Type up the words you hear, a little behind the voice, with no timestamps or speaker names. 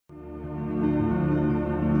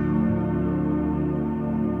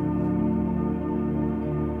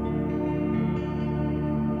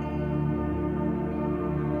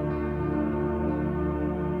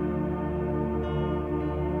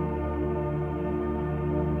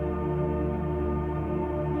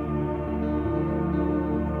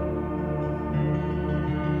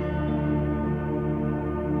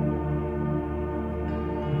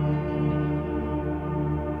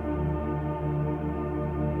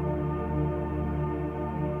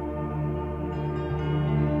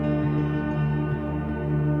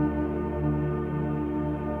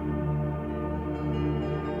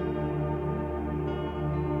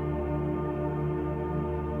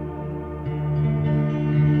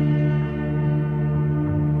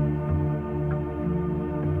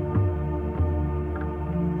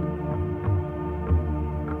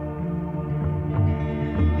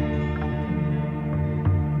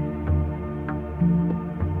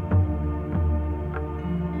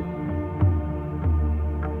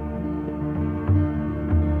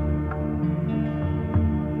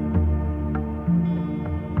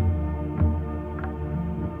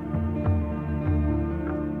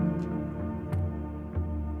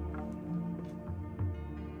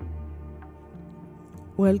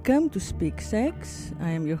Welcome to Speak Sex. I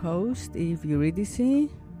am your host, Eurydice.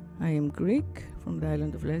 I am Greek from the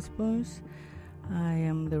island of Lesbos. I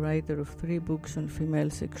am the writer of 3 books on female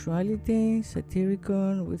sexuality,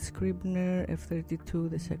 Satyricon with Scribner, F32,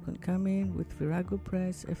 The Second Coming, with Virago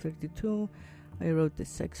Press, F32. I wrote the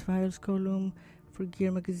Sex Files column for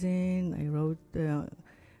Gear magazine.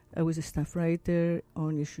 I was a staff writer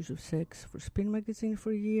on issues of sex for Spin magazine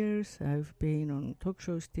for years. I've been on talk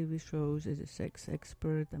shows, TV shows as a sex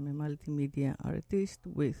expert. I'm a multimedia artist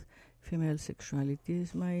with female sexuality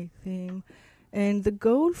as my theme. And the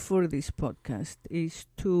goal for this podcast is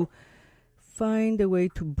to find a way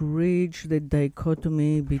to bridge the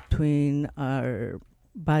dichotomy between our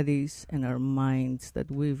bodies and our minds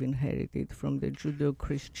that we've inherited from the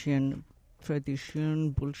Judeo-Christian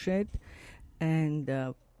tradition bullshit and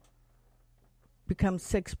become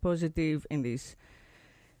sex positive in this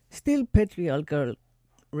still patriarchal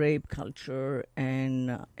rape culture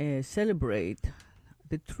and celebrate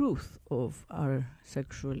the truth of our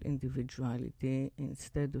sexual individuality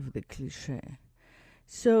instead of the cliche.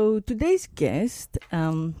 So today's guest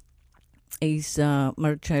is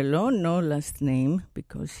Marcello, no last name,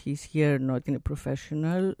 because he's here not in a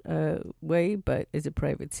professional way, but as a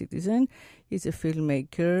private citizen. He's a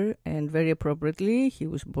filmmaker, and very appropriately, he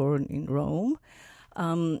was born in Rome.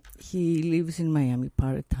 He lives in Miami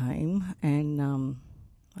part-time, and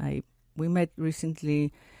we met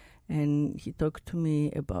recently, and he talked to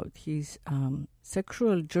me about his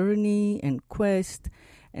sexual journey and quest,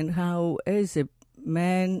 and how as a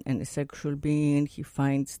man and a sexual being, he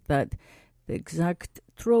finds that the exact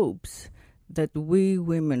tropes that we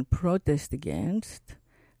women protest against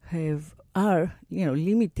are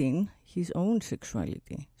limiting his own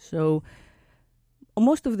sexuality. So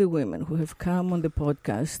most of the women who have come on the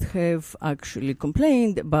podcast have actually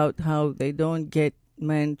complained about how they don't get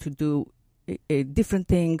men to do different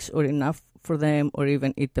things or enough for them or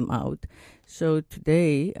even eat them out. So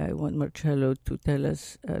today I want Marcello to tell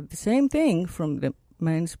us the same thing from the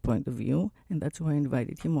man's point of view, and that's why I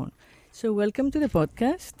invited him on. So welcome to the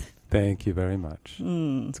podcast. Thank you very much.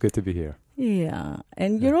 It's good to be here. Yeah,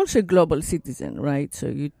 and you're also a global citizen, right? So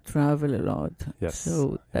you travel a lot. Yes.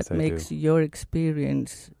 So that yes, makes your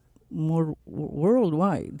experience more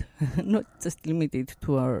worldwide, not just limited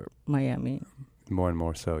to our Miami. More and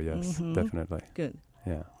more so, yes, definitely. Good.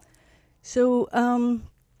 Yeah. So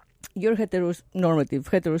you're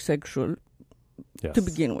heterosexual Yes. to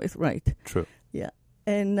begin with, right? True. Yeah.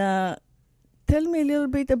 And tell me a little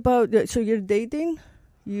bit about, so you're dating,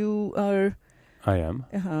 you are... I am.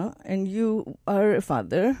 And you are a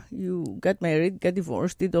father, you got married, got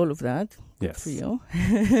divorced, did all of that. Yes. Good for you.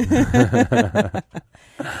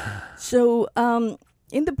 So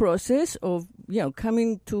in the process of,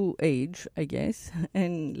 coming to age, I guess,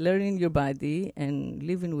 and learning your body and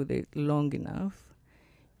living with it long enough,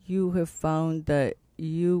 you have found that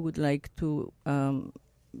you would like to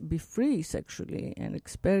be free sexually and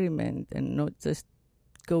experiment and not just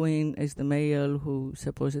go in as the male who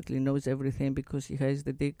supposedly knows everything because he has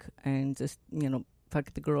the dick and just,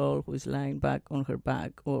 fuck the girl who is lying back on her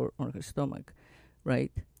back or on her stomach,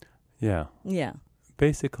 right? Yeah. Yeah.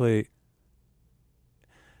 Basically,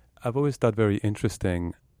 I've always thought very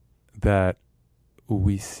interesting that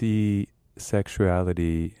we see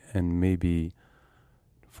sexuality and maybe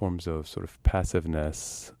forms of sort of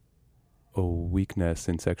passiveness or weakness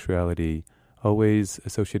in sexuality always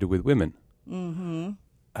associated with women. Mm-hmm.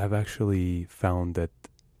 I've actually found that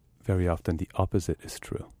very often the opposite is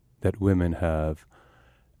true, that women have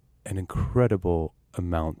an incredible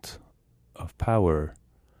amount of power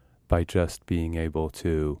by just being able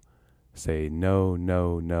to say no,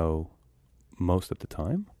 no, no most of the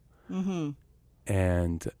time. Mm-hmm.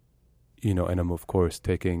 And, and I'm, of course,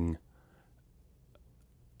 taking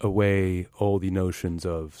away all the notions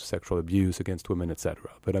of sexual abuse against women,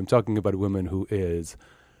 etc. But I'm talking about a woman who is...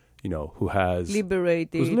 who has... Who's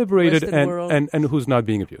liberated and who's not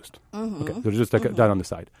being abused. Mm-hmm. Okay, so just like that on the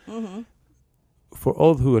side. Mm-hmm. For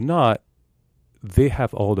all who are not, they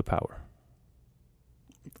have all the power.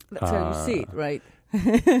 That's how you see it, right?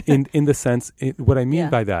 in the sense, what I mean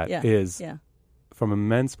by that is, from a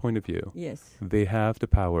man's point of view, yes, they have the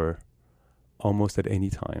power almost at any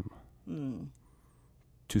time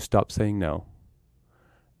to stop saying no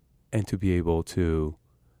and to be able to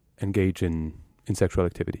engage in sexual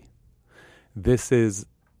activity. This is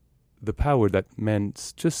the power that men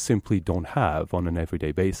just simply don't have on an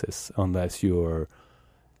everyday basis unless you're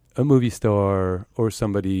a movie star or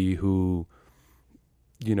somebody who,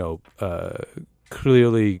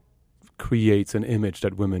 clearly creates an image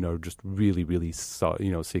that women are just really, really,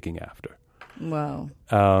 seeking after. Wow.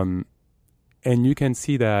 And you can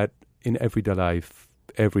see that in everyday life,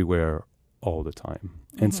 everywhere, all the time.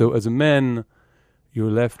 And so as a man,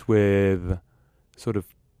 you're left with sort of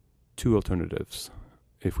two alternatives,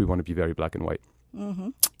 if we want to be very black and white.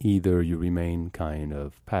 Either you remain kind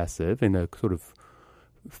of passive in a sort of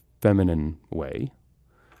feminine way,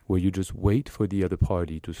 where you just wait for the other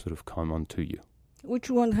party to sort of come onto you. Which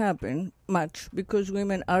won't happen much, because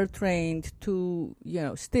women are trained to,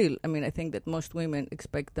 still, I think that most women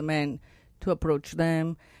expect the man to approach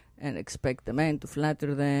them and expect the man to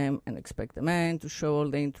flatter them and expect the man to show all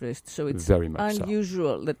the interest. So it's very much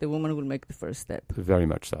unusual that the woman will make the first step. Very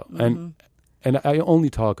much so. And I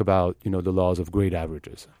only talk about, the laws of great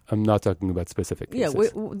averages. I'm not talking about specific cases.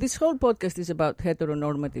 Yeah, this whole podcast is about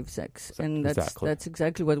heteronormative sex, and that's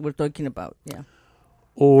exactly what we're talking about, yeah.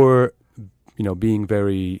 Or, being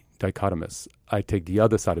very dichotomous. I take the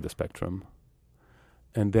other side of the spectrum,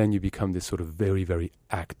 and then you become this sort of very, very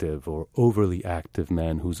active or overly active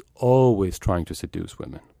man who's always trying to seduce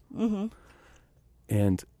women.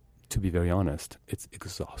 And to be very honest, it's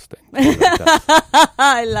exhausting.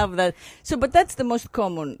 I love that. So, but that's the most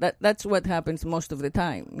common. That's what happens most of the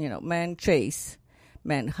time. Men chase,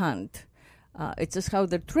 men hunt. It's just how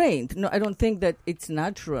they're trained. No, I don't think that it's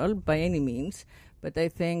natural by any means, but I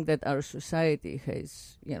think that our society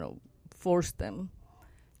has, forced them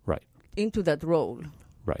into that role.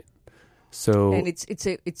 Right. So, and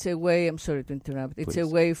it's a way. I'm sorry to interrupt. It's please. A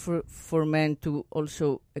way for men to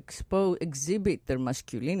also exhibit their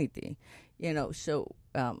masculinity. So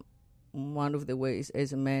one of the ways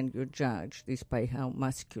as a man you're judged is by how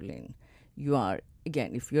masculine you are.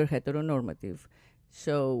 Again, if you're heteronormative,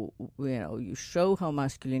 so you show how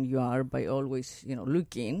masculine you are by always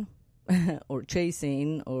looking or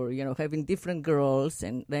chasing or having different girls,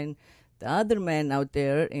 and then the other men out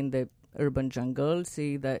there in the urban jungle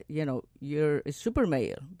see that you're a super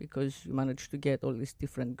male because you managed to get all these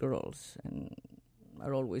different girls and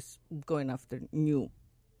are always going after new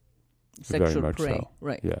sexual prey. So.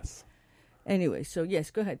 Right. Yes. Anyway, so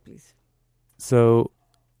yes, go ahead, please. So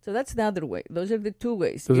that's the other way. Those are the two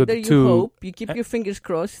ways. Those Either are the you two, hope, you keep your fingers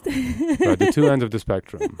crossed. Right, the two ends of the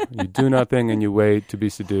spectrum. You do nothing and you wait to be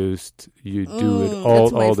seduced. You do it all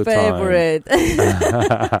the time. That's my favorite.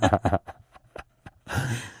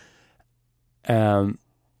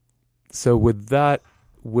 So with that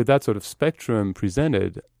sort of spectrum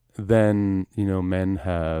presented, then men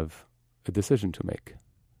have a decision to make,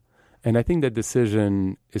 and I think that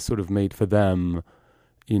decision is sort of made for them.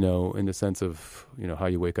 In the sense of, how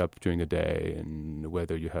you wake up during the day and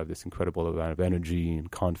whether you have this incredible amount of energy and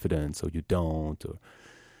confidence or you don't.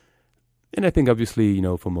 And I think obviously,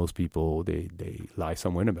 for most people, they lie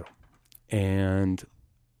somewhere in the middle. And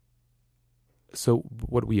so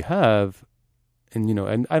what we have,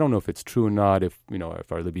 and I don't know if it's true or not, if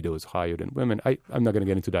our libido is higher than women. I'm not going to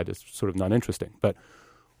get into that. It's sort of not interesting. But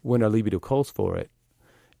when our libido calls for it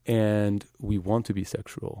and we want to be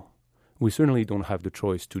sexual, we certainly don't have the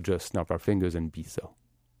choice to just snap our fingers and be so.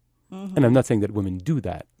 And I'm not saying that women do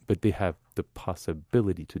that, but they have the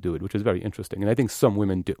possibility to do it, which is very interesting. And I think some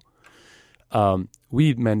women do.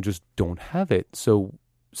 We men just don't have it. So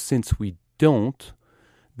since we don't,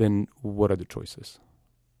 then what are the choices?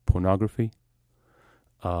 Pornography?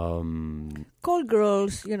 Call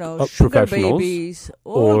girls, sugar babies,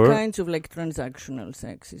 all kinds of transactional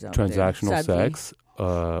sex is out there. Transactional sex,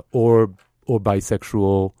 or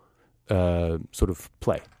bisexual sort of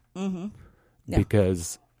play,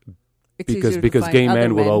 because gay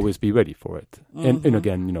men will always be ready for it. And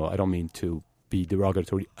again, I don't mean to be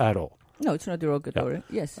derogatory at all. No, it's not derogatory.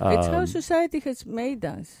 Yeah. Yes, it's how society has made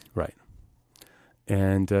us. Right,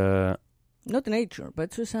 and not nature,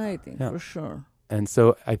 but society for sure. And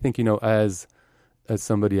so I think as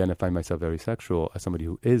somebody, and I find myself very sexual, as somebody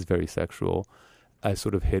who is very sexual, I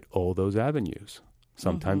sort of hit all those avenues.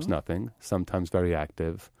 Sometimes nothing, sometimes very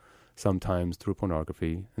active. Sometimes through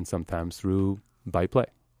pornography, and sometimes through by play.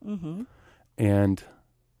 And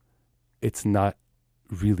it's not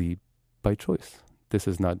really by choice. This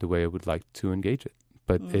is not the way I would like to engage it.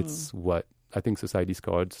 But it's what I think society's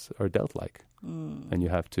cards are dealt like. And you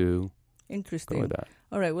have to go with that.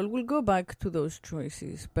 All right, well, we'll go back to those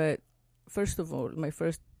choices. But first of all, my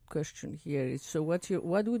first question here is, so what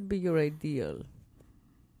would be your ideal?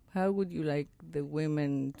 How would you like the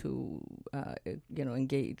women to,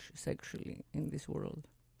 engage sexually in this world?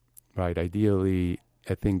 Right. Ideally,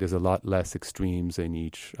 I think there's a lot less extremes in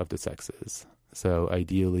each of the sexes. So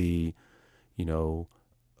ideally,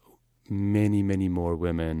 many, many more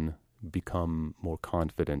women become more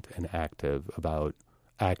confident and active about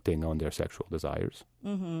acting on their sexual desires.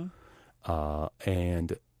 And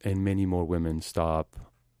many more women stop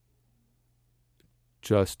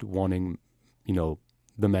just wanting,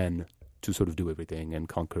 the men to sort of do everything and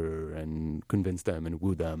conquer and convince them and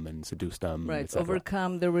woo them and seduce them. Right,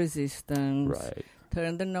 overcome the resistance. Right.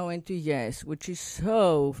 Turn the no into yes, which is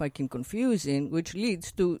so fucking confusing, which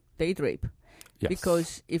leads to date rape. Yes.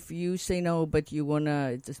 Because if you say no, but you want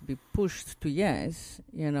to just be pushed to yes,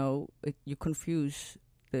 you confuse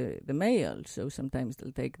the male. So sometimes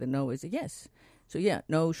they'll take the no as a yes. So yeah,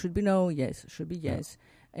 no should be no, yes should be yes.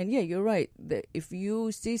 Yeah. And yeah, you're right. If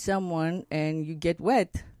you see someone and you get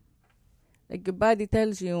wet, like your body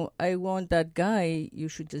tells you, I want that guy, you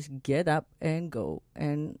should just get up and go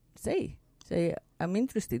and say, I'm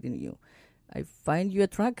interested in you. I find you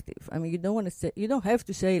attractive. I mean, you don't have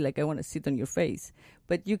to say like, I want to sit on your face,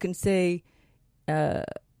 but you can say, I'm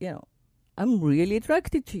really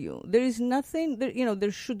attracted to you. There is nothing,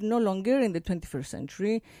 there should no longer in the 21st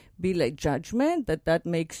century be like judgment that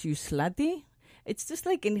makes you slutty. It's just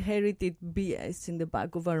like inherited BS in the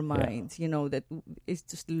back of our minds, that is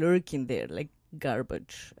just lurking there like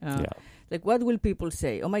garbage. Like, what will people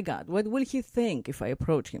say? Oh my God, what will he think if I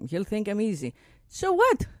approach him? He'll think I'm easy. So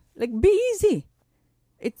what? Like, be easy.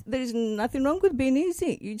 There is nothing wrong with being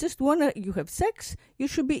easy. You just you have sex, you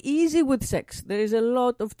should be easy with sex. There is a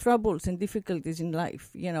lot of troubles and difficulties in life.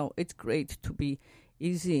 It's great to be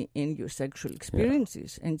easy in your sexual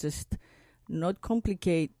experiences and just not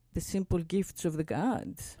complicate the simple gifts of the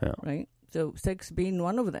gods, right? So sex being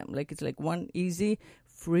one of them. Like, it's like one easy,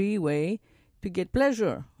 free way to get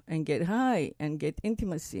pleasure and get high and get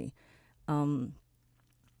intimacy. And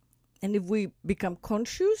if we become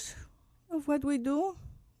conscious of what we do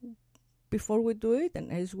before we do it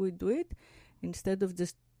and as we do it, instead of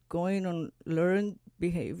just going on learned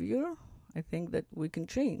behavior, I think that we can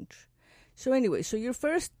change. So anyway, your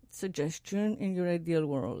first suggestion in your ideal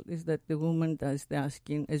world is that the woman does the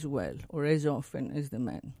asking as well or as often as the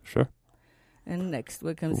man. Sure. And next,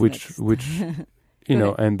 what comes next? Which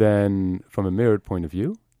and then from a mirrored point of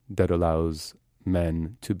view, that allows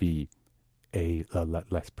men to be a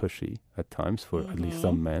lot less pushy at times for at least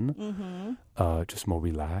some men, just more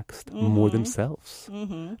relaxed, more themselves,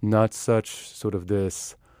 not such sort of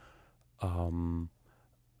this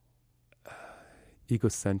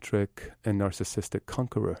egocentric and narcissistic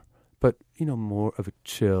conqueror, but more of a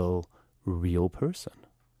chill, real person.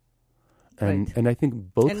 And I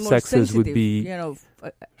think both sexes would be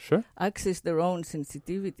access their own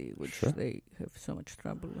sensitivity, which they have so much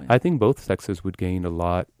trouble with. I think both sexes would gain a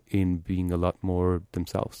lot in being a lot more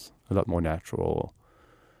themselves, a lot more natural.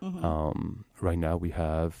 Right now we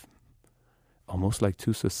have almost like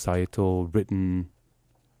two societal written,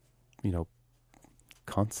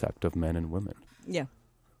 concept of men and women. Yeah.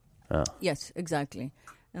 Yes, exactly.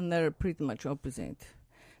 And they're pretty much opposite.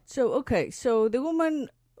 So the woman,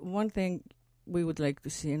 one thing we would like to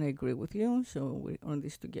see, and I agree with you, so we're on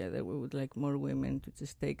this together, we would like more women to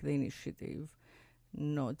just take the initiative,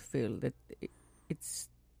 not feel that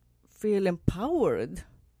feel empowered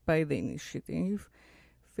by the initiative,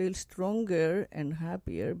 feel stronger and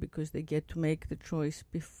happier because they get to make the choice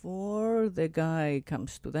before the guy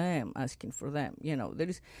comes to them asking for them. There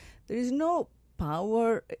is no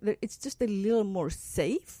power. It's just a little more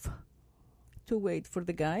safe to wait for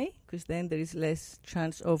the guy because then there is less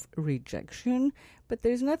chance of rejection. But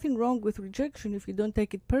there is nothing wrong with rejection if you don't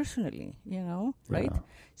take it personally, right?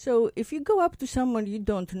 So if you go up to someone you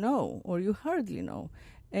don't know or you hardly know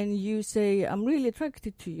and you say, I'm really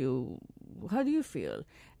attracted to you, how do you feel?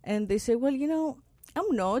 And they say, well,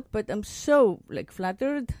 I'm not, but I'm so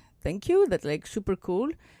flattered. Thank you. That's super cool.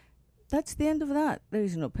 That's the end of that. There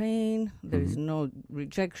is no pain. There is no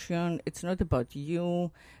rejection. It's not about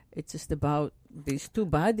you. It's just about these two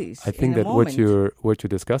bodies. I think that what you're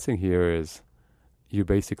discussing here is you're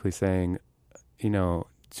basically saying, to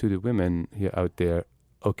the women here out there,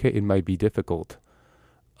 okay, it might be difficult,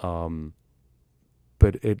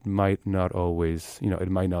 but it might not always, it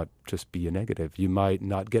might not just be a negative. You might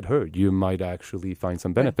not get hurt. You might actually find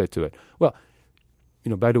some benefit to it. Well,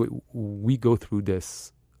 by the way, we go through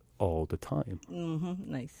this all the time.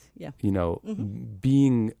 Nice, yeah.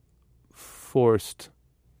 Being forced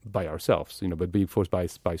by ourselves, but being forced by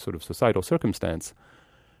sort of societal circumstance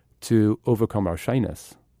to overcome our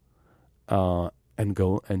shyness and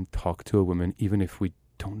go and talk to a woman, even if we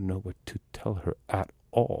don't know what to tell her at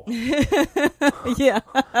all. Yeah.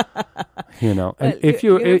 And if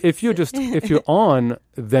you're on,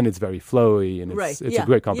 then it's very flowy and it's a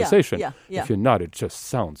great conversation. Yeah. If you're not, it just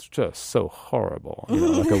sounds just so horrible.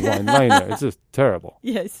 Like a one-liner. It's just terrible.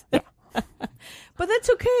 Yes. Yeah. But that's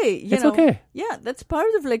okay. It's okay. Yeah, that's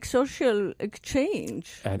part of like social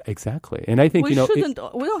exchange. And exactly. And I think, we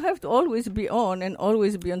don't have to always be on and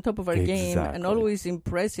always be on top of our game and always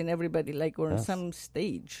impressing everybody like we're on some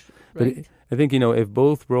stage. Right? But I think, if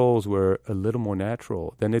both roles were a little more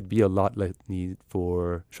natural, then it'd be a lot less need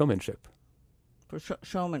for showmanship. For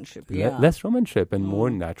showmanship, less showmanship and more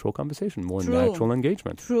natural conversation, more natural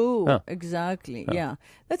engagement. True, exactly, yeah.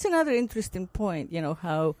 That's another interesting point,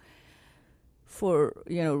 how for,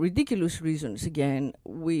 ridiculous reasons, again,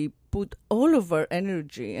 we put all of our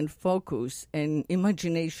energy and focus and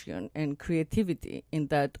imagination and creativity in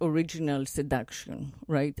that original seduction,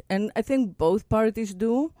 right? And I think both parties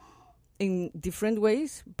do in different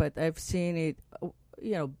ways, but I've seen it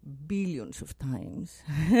billions of times.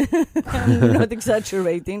 I'm not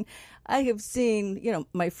exaggerating. I have seen,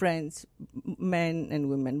 my friends, men and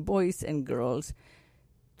women, boys and girls,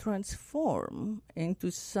 transform into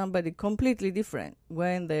somebody completely different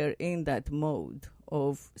when they're in that mode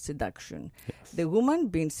of seduction. Yes. The woman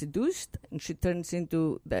being seduced, and she turns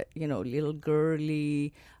into that, little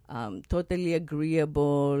girly, totally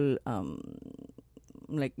agreeable,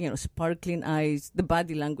 sparkling eyes, the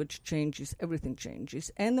body language changes, everything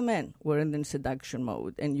changes. And the men were in the seduction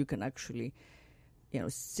mode, and you can actually,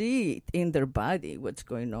 see it in their body, what's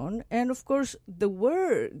going on. And of course, the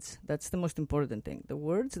words, that's the most important thing. The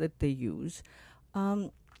words that they use are,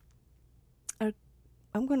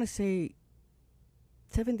 I'm going to say,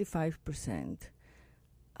 75%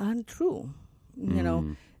 untrue.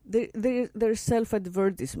 They're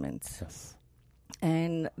self-advertisements. Yes.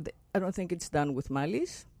 And I don't think it's done with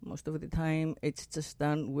malice. Most of the time, it's just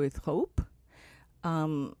done with hope.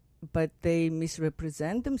 But they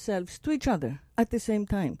misrepresent themselves to each other at the same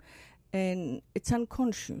time. And it's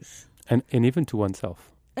unconscious. And even to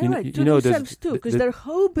oneself. To themselves too, because they're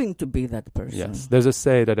hoping to be that person. Yes. There's a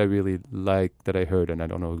say that I really like that I heard, and I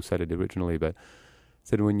don't know who said it originally, but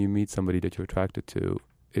said when you meet somebody that you're attracted to,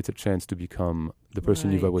 it's a chance to become the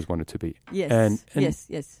person you've always wanted to be. Yes. And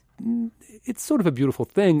yes. It's sort of a beautiful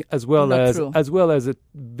thing, as well as a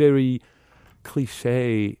very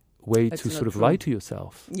cliche way to sort of lie to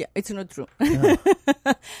yourself. Yeah, it's not true. Yeah.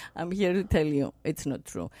 I'm here to tell you it's not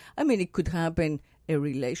true. I mean, it could happen, a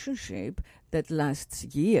relationship that lasts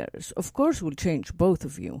years. Of course, will change both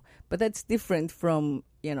of you. But that's different from,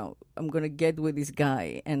 I'm going to get with this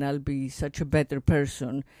guy and I'll be such a better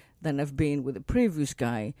person than I've been with the previous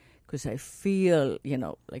guy because I feel,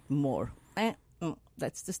 like more.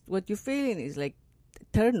 That's just what you're feeling is like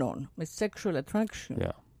turn on, with sexual attraction.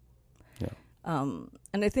 Yeah.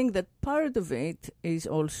 And I think that part of it is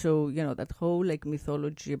also, that whole like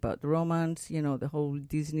mythology about romance, the whole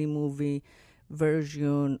Disney movie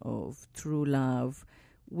version of true love,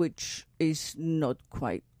 which is not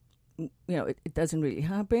quite, it doesn't really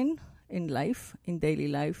happen in life, in daily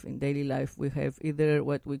life. In daily life, we have either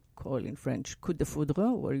what we call in French coup de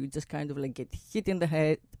foudre, where you just kind of like get hit in the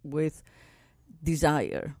head with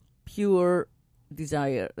desire, pure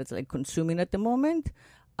desire that's like consuming at the moment.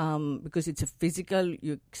 Because it's a physical,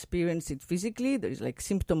 you experience it physically. There's like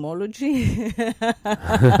symptomology.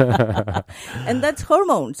 And that's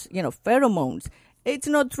hormones, pheromones. It's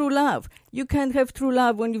not true love. You can't have true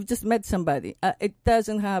love when you've just met somebody. It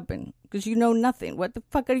doesn't happen because you know nothing. What the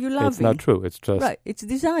fuck are you loving? It's not true. It's just... Right. It's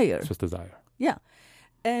desire. It's just desire. Yeah.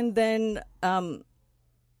 And then...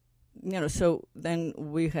 so then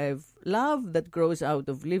we have love that grows out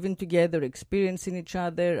of living together, experiencing each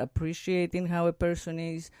other, appreciating how a person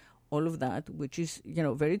is, all of that, which is,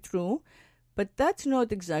 very true. But that's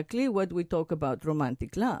not exactly what we talk about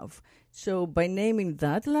romantic love. So by naming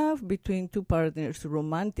that love between two partners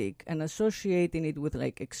romantic and associating it with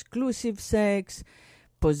like exclusive sex,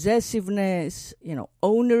 possessiveness,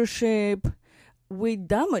 ownership, we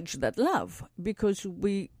damage that love because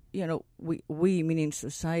we meaning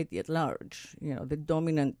society at large, the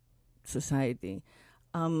dominant society,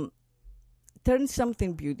 turns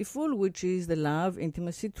something beautiful, which is the love,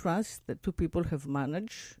 intimacy, trust that two people have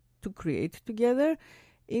managed to create together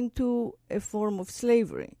into a form of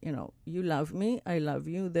slavery. You love me, I love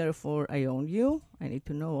you, therefore I own you. I need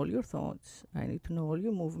to know all your thoughts. I need to know all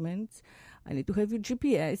your movements. I need to have your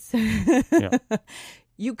GPS. Yeah.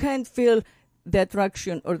 You can't feel the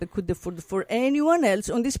attraction or the coup de foudre for anyone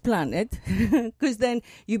else on this planet, because then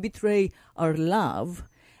you betray our love.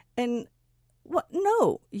 And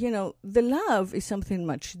no, the love is something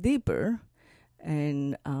much deeper,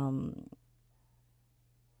 and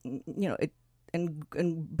it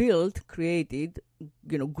and built, created,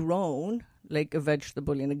 grown like a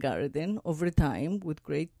vegetable in a garden over time with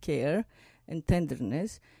great care and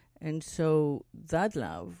tenderness. And so that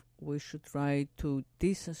love we should try to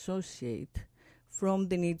disassociate from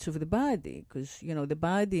the needs of the body, because, the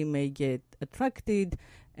body may get attracted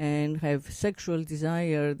and have sexual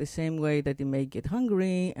desire the same way that it may get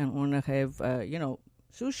hungry and want to have,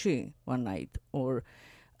 sushi one night, or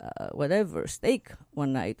whatever, steak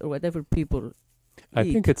one night, or whatever people I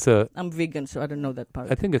eat. think I'm vegan, so I don't know that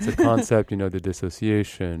part. I think it's a concept, the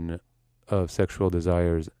dissociation of sexual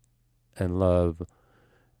desires and love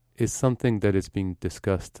is something that is being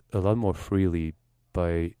discussed a lot more freely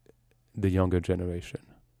by the younger generation.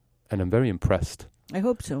 And I'm very impressed. I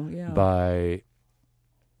hope so, yeah. By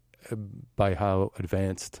how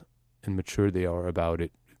advanced and mature they are about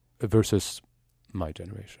it versus my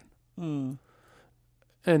generation. Mm.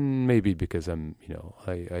 And maybe because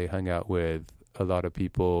I hang out with a lot of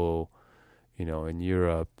people, in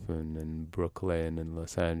Europe and in Brooklyn and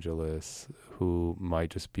Los Angeles who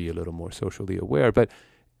might just be a little more socially aware. But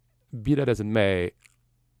be that as it may,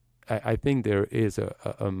 I think there is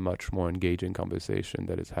a much more engaging conversation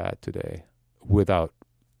that is had today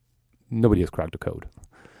nobody has cracked the code,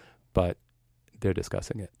 but they're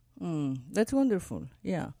discussing it. That's wonderful,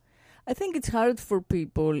 yeah. I think it's hard for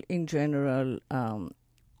people in general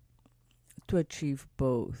to achieve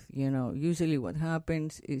both. Usually what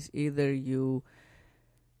happens is either you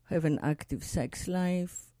have an active sex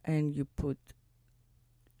life and you put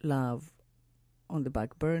love on the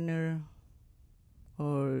back burner,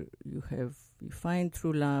 or you find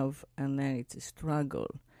true love and then it's a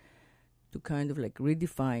struggle to kind of like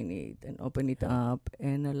redefine it and open it up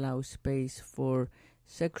and allow space for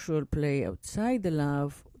sexual play outside the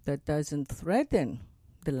love that doesn't threaten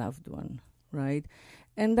the loved one, right?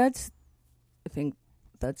 And I think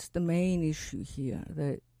that's the main issue here,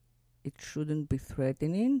 that it shouldn't be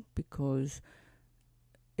threatening, because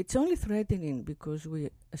it's only threatening because we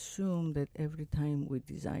assume that every time we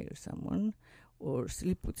desire someone or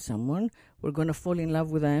sleep with someone, we're going to fall in love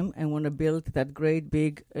with them and want to build that great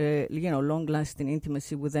big, long-lasting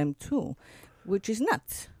intimacy with them too, which is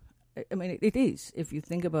nuts. I mean, it is. If you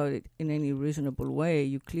think about it in any reasonable way,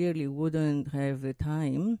 you clearly wouldn't have the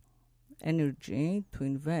time, energy to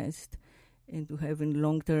invest into having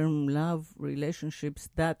long-term love relationships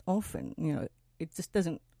that often. It just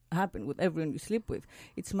doesn't happen with everyone you sleep with.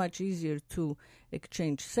 It's much easier to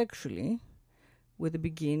exchange sexually with a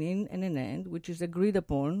beginning and an end, which is agreed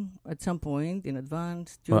upon at some point in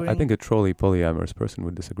advance. Well, I think a truly polyamorous person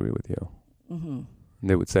would disagree with you. Mm-hmm.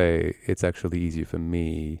 They would say it's actually easier for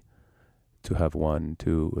me to have 1,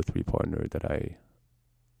 2, or 3 partner that I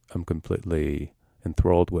am completely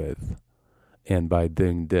enthralled with. And by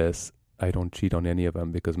doing this, I don't cheat on any of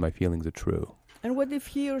them because my feelings are true. And what if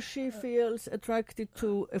he or she feels attracted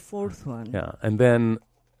to a 4th one? Yeah. And then,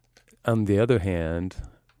 on the other hand,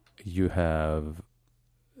 you have,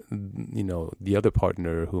 the other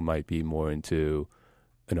partner who might be more into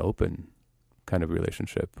an open kind of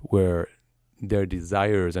relationship where their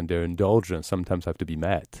desires and their indulgence sometimes have to be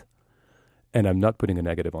met. And I'm not putting a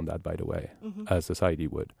negative on that, by the way, as society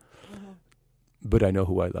would. Mm-hmm. But I know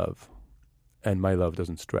who I love, and my love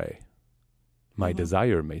doesn't stray. My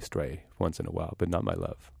desire may stray once in a while, but not my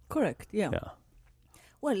love. Correct, yeah.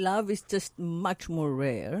 Well, love is just much more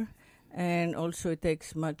rare, and also it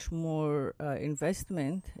takes much more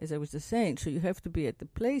investment, as I was just saying. So you have to be at the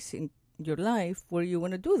place in your life where you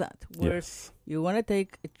want to do that, where you want to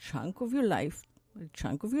take a chunk of your life, a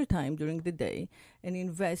chunk of your time during the day, and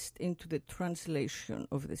invest into the translation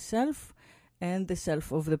of the self and the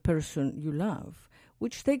self of the person you love,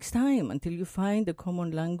 which takes time until you find a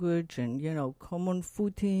common language and, common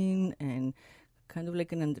footing and kind of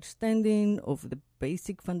like an understanding of the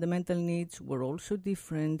basic fundamental needs. We're also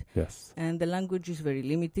different. Yes. And the language is very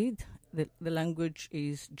limited. The language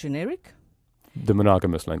is generic. The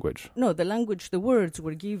monogamous language. No, the language, the words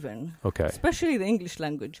were given, especially the English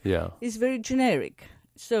language, is very generic.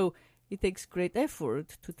 So it takes great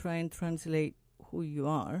effort to try and translate who you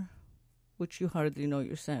are, which you hardly know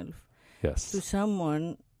yourself, to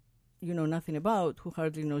someone you know nothing about, who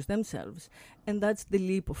hardly knows themselves. And that's the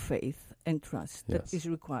leap of faith and trust that is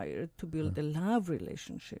required to build a love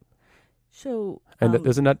relationship. So, and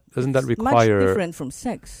doesn't that require much different from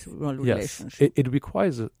sex relationship? It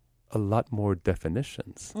requires a lot more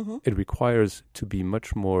definitions. It requires to be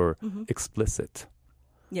much more explicit.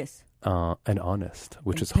 Yes. And honest,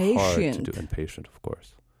 which and is patient. Hard to do, and patient, of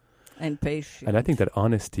course. And patient. And I think that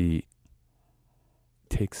honesty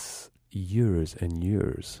takes years and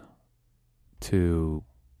years to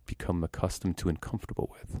become accustomed to and comfortable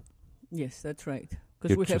with. Yes, that's right.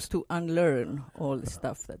 Because we have to unlearn all the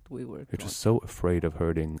stuff that we were You're just so afraid of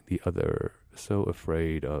hurting the other, so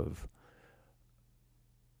afraid of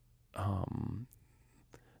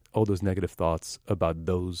all those negative thoughts about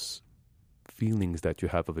those feelings that you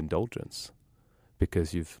have of indulgence,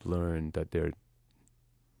 because you've learned that they're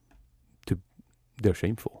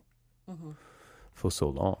shameful for so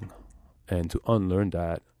long. And to unlearn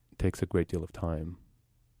that takes a great deal of time.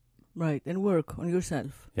 Right, and work on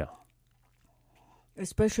yourself. Yeah.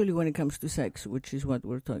 Especially when it comes to sex, which is what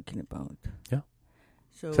we're talking about. Yeah.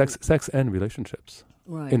 So Sex and relationships.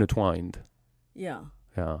 Right. Intertwined. Yeah.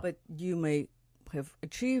 Yeah. But you may have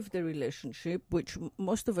achieved the relationship, which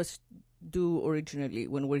most of us do originally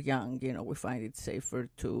when we're young. You know, we find it safer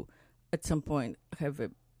to, at some point, have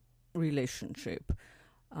a relationship.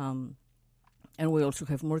 And we also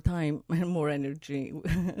have more time and more energy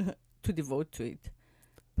to devote to it.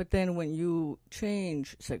 But then when you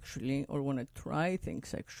change sexually or want to try things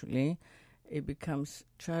sexually, it becomes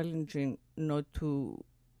challenging not to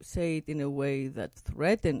say it in a way that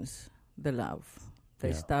threatens the love, the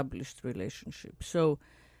established relationship. So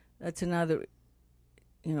that's another,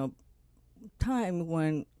 time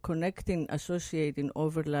when connecting, associating,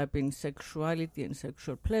 overlapping sexuality and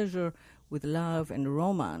sexual pleasure with love and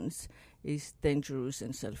romance is dangerous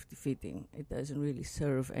and self-defeating. It doesn't really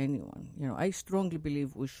serve anyone. I strongly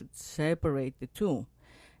believe we should separate the two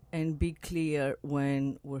and be clear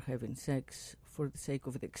when we're having sex for the sake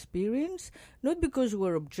of the experience, not because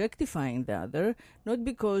we're objectifying the other, not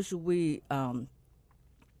because we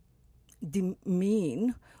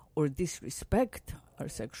demean or disrespect our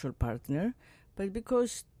sexual partner, but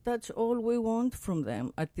because that's all we want from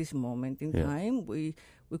them at this moment in time. We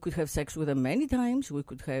could have sex with them many times. We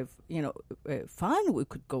could have, fun. We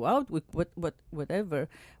could go out with whatever,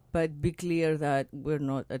 but be clear that we're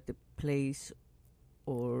not at the place,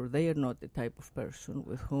 or they are not the type of person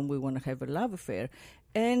with whom we want to have a love affair.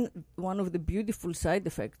 And one of the beautiful side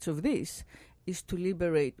effects of this is to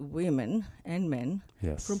liberate women and men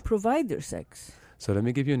from provider sex. So let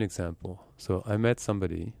me give you an example. So I met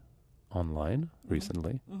somebody online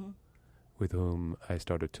recently with whom I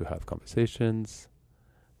started to have conversations,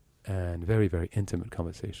 and very, very intimate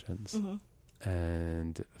conversations,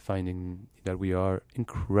 and finding that we are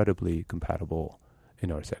incredibly compatible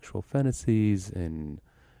in our sexual fantasies, in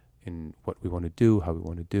what we want to do, how we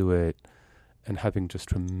want to do it, and having just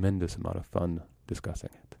tremendous amount of fun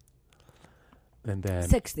discussing it. And then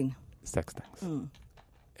Sexting.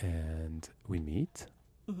 And we meet,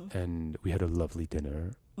 and we had a lovely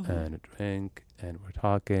dinner and a drink, and we're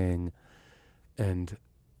talking, and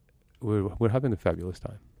we're having a fabulous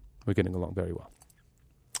time. We're getting along very well.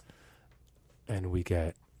 And we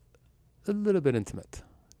get a little bit intimate,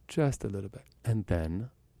 just a little bit. And then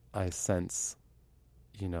I sense,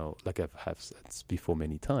 like I have sensed before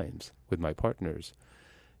many times with my partners,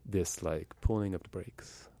 this like pulling of the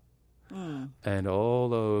brakes. And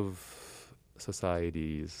all of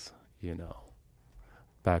society's,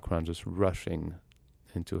 background just rushing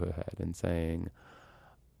into her head and saying,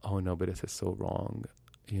 oh no, but this is so wrong.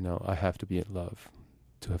 I have to be in love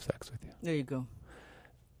to have sex with you. There you go.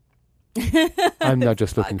 I'm not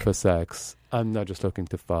just looking for sex. I'm not just looking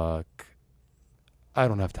to fuck. I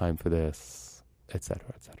don't have time for this, etc.,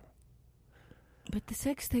 etc. But the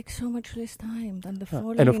sex takes so much less time than the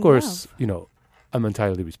falling and of in course, love. I'm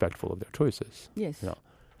entirely respectful of their choices. Yes.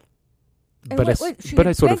 But I sort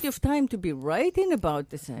plenty of time to be writing about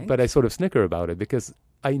the sex. But I sort of snicker about it because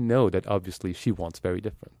I know that obviously she wants very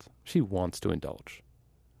different. She wants to indulge,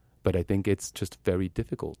 but I think it's just very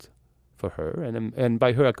difficult for her, and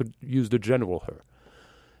by her I could use the general her,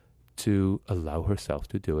 to allow herself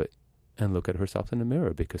to do it and look at herself in the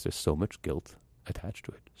mirror, because there's so much guilt attached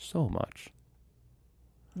to it, so much.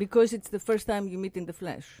 Because it's the first time you meet in the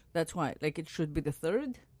flesh. That's why. Like, it should be the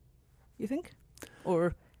third, you think?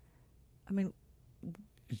 Or,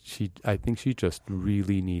 I think she just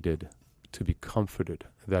really needed to be comforted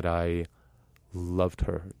that I loved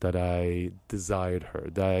her, that I desired her,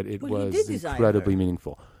 that it was incredibly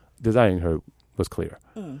meaningful. Desiring her was clear.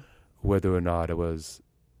 Whether or not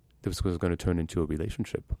this was going to turn into a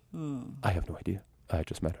relationship, I have no idea. I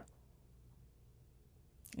just met her.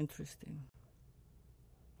 Interesting.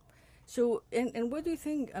 So, and what do you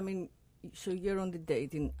think, so you're on the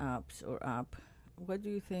dating apps or app. What do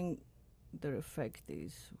you think their effect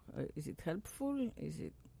is? Is it helpful? Is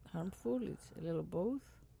it harmful? It's a little both?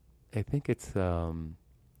 I think it's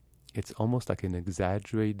almost like an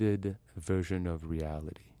exaggerated version of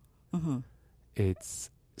reality. It's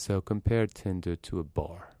so compared Tinder to a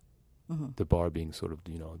bar. The bar being sort of,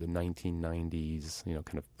 the 1990s,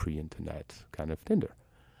 kind of pre-internet kind of Tinder.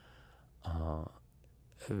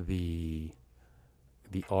 The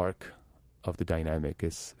arc of the dynamic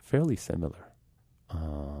is fairly similar.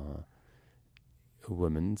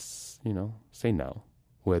 Women's, say no.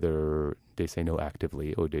 whether they say no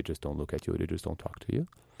actively or they just don't look at you or they just don't talk to you.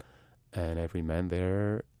 And every man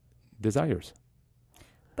their desires.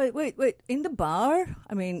 But wait, in the bar?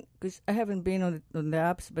 I mean, because I haven't been on the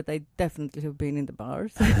apps, but I definitely have been in the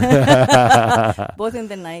bars, both in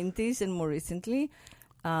the 90s and more recently.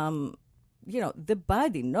 The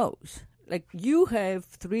body knows. Like, you have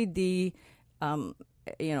 3D,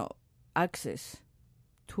 access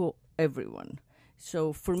to everyone.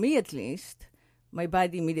 So for me, at least, my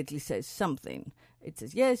body immediately says something. It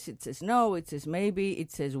says yes, it says no, it says maybe,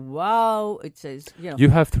 it says wow, it says, You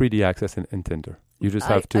have 3D access in Tinder. You just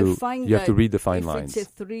have to read the fine lines.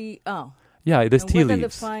 It's a Yeah, there's tea leaves. What are the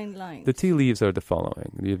fine lines? The tea leaves are the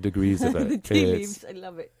following. You have degrees of it. The tea leaves, I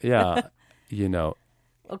love it. Yeah,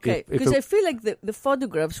 Okay, because I feel like the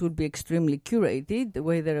photographs would be extremely curated the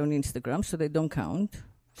way they're on Instagram, so they don't count.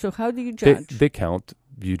 So how do you judge? They count.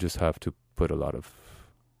 You just have to put a lot of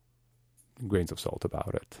grains of salt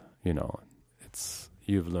about it.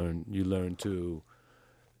 You learn to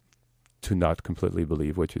not completely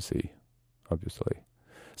believe what you see, obviously.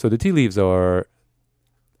 So the tea leaves are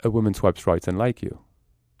a woman swipes right and like you.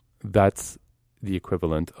 That's the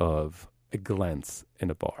equivalent of a glance in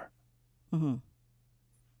a bar. Mm-hmm.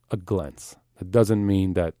 A glance. It doesn't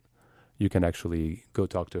mean that you can actually go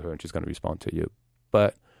talk to her and she's going to respond to you,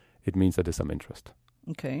 but it means that there's some interest.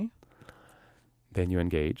 Okay. Then you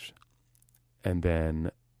engage, and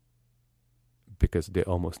then, because they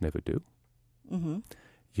almost never do, mm-hmm.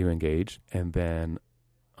 you engage, and then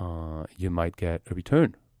you might get a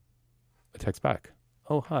return, a text back.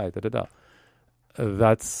 Oh, hi, da-da-da.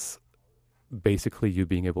 That's basically you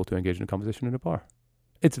being able to engage in a conversation in a bar.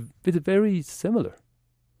 It's very similar.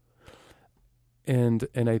 And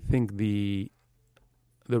I think the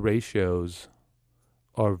ratios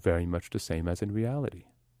are very much the same as in reality.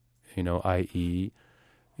 I.e.,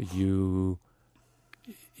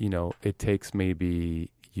 it takes maybe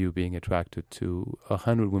you being attracted to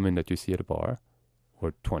 100 women that you see at a bar,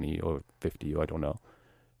 or 20 or 50, or I don't know,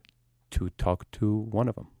 to talk to one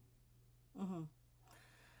of them. Mm-hmm.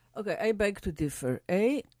 Okay, I beg to differ.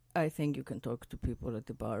 I think you can talk to people at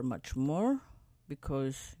the bar much more,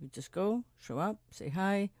 because you just go, show up, say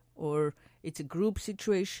hi, or it's a group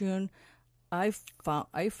situation. I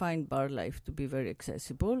find bar life to be very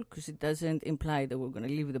accessible, because it doesn't imply that we're going to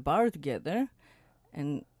leave the bar together.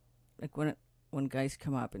 And like when guys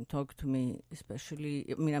come up and talk to me, especially,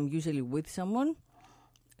 I'm usually with someone.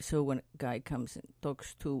 So when a guy comes and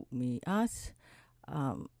talks to me, I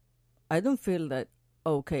don't feel that,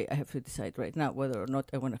 okay, I have to decide right now whether or not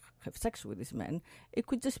I want to have sex with this man. It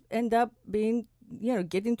could just end up being,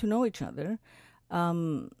 getting to know each other.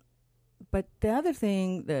 But the other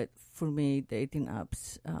thing that, for me, dating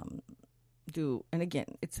apps do, and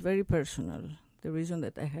again, it's very personal. The reason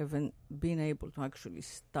that I haven't been able to actually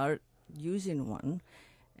start using one,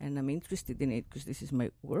 and I'm interested in it because this is my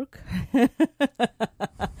work.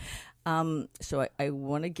 So I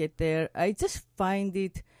want to get there. I just find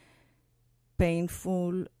it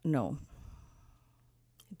painful, no.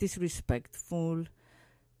 Disrespectful,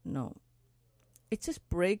 no. It just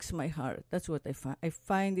breaks my heart. That's what I find. I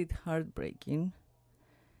find it heartbreaking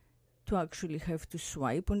to actually have to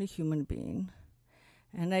swipe on a human being.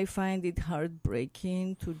 And I find it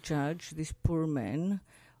heartbreaking to judge these poor men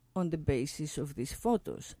on the basis of these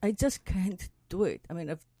photos. I just can't do it.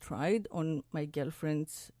 I've tried on my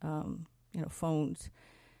girlfriend's, phones,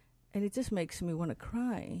 and it just makes me want to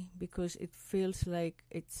cry, because it feels like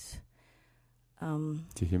it's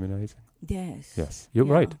dehumanizing. Yes. Yes, you're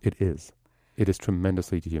right. It is. It is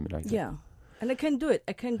tremendously dehumanizing. Yeah. And I can't do it.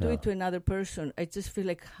 I can't do it to another person. I just feel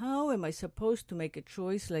like, how am I supposed to make a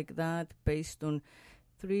choice like that based on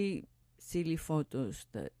 3 silly photos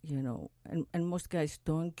that, and most guys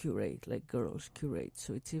don't curate like girls curate.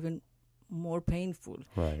 So it's even more painful.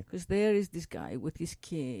 Right. Because there is this guy with his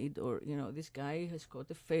kid, or, this guy has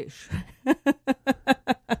caught a fish.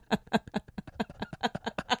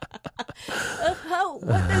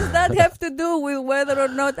 What does that have to do with whether or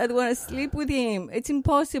not I'd want to sleep with him? It's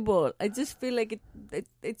impossible. I just feel like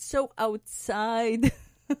it's so outside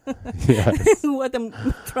what I'm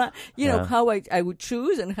trying, how I would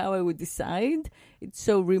choose and how I would decide. It's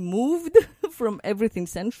so removed from everything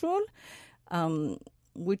sensual,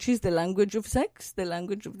 which is the language of sex, the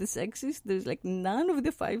language of the sexes. There's like none of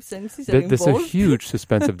the 5 senses are involved. There's a huge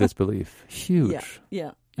suspense of disbelief. Huge.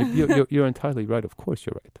 Yeah. You're entirely right. Of course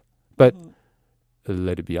you're right. But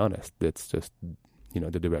let it be honest, it's just,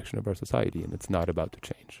 the direction of our society, and it's not about to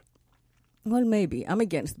change. Well, maybe. I'm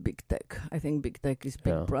against big tech. I think big tech is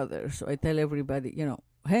big brother. So I tell everybody,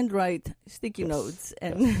 handwrite sticky notes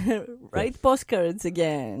and write postcards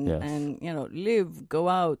again, and live, go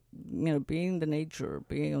out, be in the nature,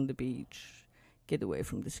 be on the beach, get away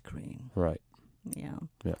from the screen. Right. Yeah.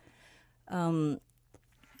 Yeah.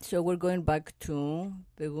 So we're going back to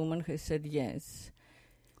the woman has said yes.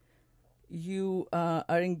 You are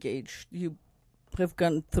engaged. You have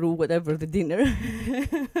gone through whatever the dinner,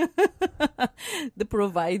 the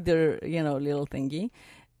provider, little thingy,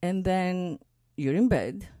 and then you're in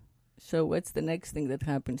bed. So what's the next thing that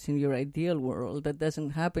happens in your ideal world that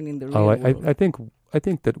doesn't happen in the real world? I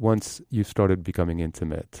think that once you started becoming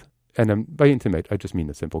intimate, and by intimate I just mean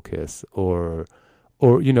a simple kiss, or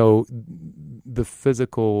the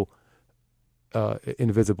physical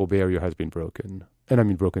invisible barrier has been broken, and I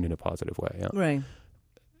mean broken in a positive way. Yeah? Right.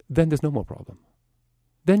 Then there's no more problem.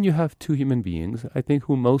 Then you have two human beings, I think,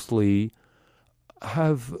 who mostly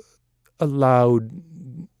have allowed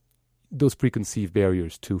those preconceived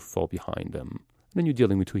barriers to fall behind them. And then you're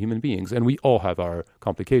dealing with two human beings, and we all have our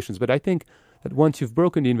complications. But I think that once you've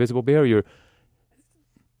broken the invisible barrier,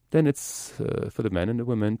 then it's for the men and the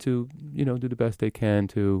women to, do the best they can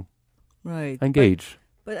to engage.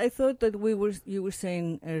 But I thought that you were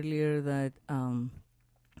saying earlier that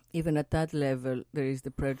even at that level, there is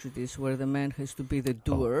the prejudice where the man has to be the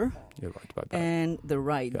doer. You're right about that. And the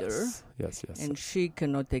rider. Yes. And she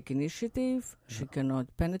cannot take initiative. Yeah. She cannot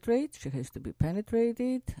penetrate. She has to be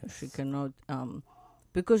penetrated. Yes. She cannot,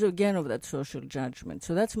 because again of that social judgment.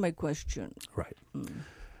 So that's my question. Right.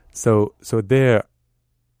 So there,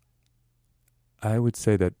 I would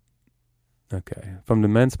say that, okay, from the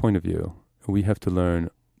men's point of view, we have to learn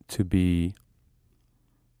to be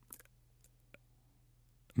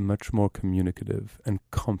much more communicative and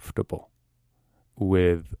comfortable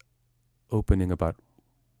with opening about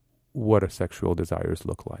what our sexual desires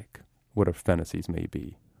look like, what our fantasies may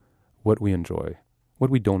be, what we enjoy, what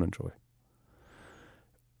we don't enjoy.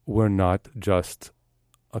 We're not just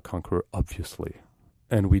a conqueror, obviously,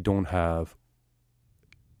 and we don't have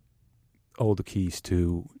all the keys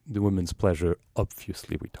to the women's pleasure.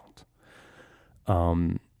 Obviously, we don't.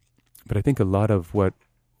 But I think a lot of what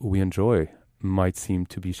we enjoy might seem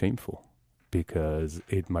to be shameful because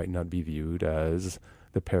it might not be viewed as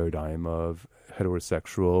the paradigm of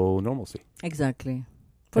heterosexual normalcy. Exactly.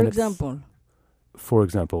 For example,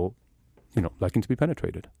 liking to be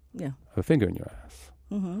penetrated. Yeah. Have a finger in your ass.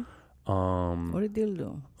 Mm-hmm. Or a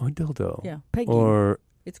dildo. Yeah, pegging. Or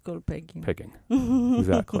it's called pegging. Pegging.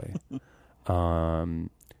 Exactly.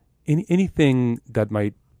 Anything that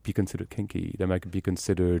might be considered kinky, that might be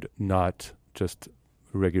considered not just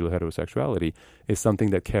regular heterosexuality, is something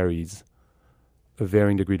that carries a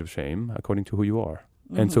varying degree of shame according to who you are.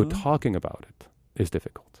 Mm-hmm. And so talking about it is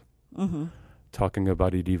difficult. Mm-hmm. Talking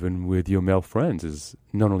about it even with your male friends is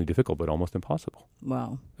not only difficult, but almost impossible.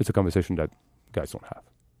 Wow. It's a conversation that guys don't have.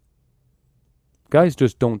 Guys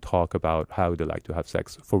just don't talk about how they like to have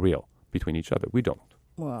sex for real between each other. We don't.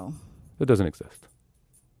 Wow. It doesn't exist.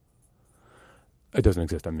 It doesn't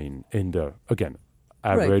exist, I mean, in the, again,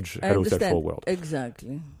 average heterosexual world.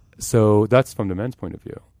 Exactly. So that's from the men's point of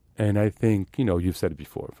view. And I think, you've said it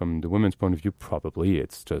before, from the women's point of view, probably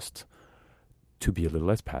it's just to be a little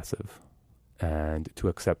less passive and to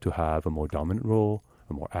accept to have a more dominant role,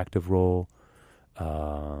 a more active role,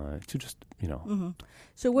 to just, Mm-hmm.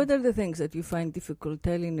 So what are the things that you find difficult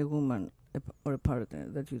telling a woman or a partner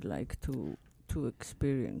that you'd like to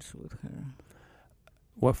experience with her?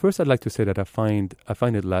 Well, first I'd like to say that I find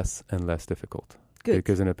it less and less difficult. Good.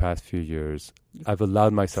 Because in the past few years, I've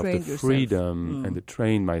allowed myself the freedom and to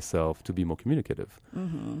train myself to be more communicative.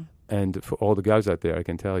 Mm-hmm. And for all the guys out there, I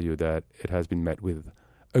can tell you that it has been met with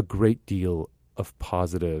a great deal of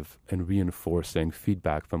positive and reinforcing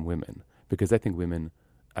feedback from women. Because I think women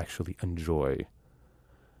actually enjoy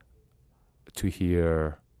to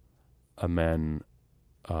hear a man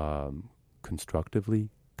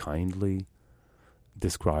constructively, kindly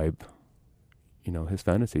describe his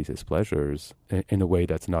fantasies, his pleasures in a way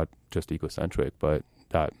that's not just egocentric, but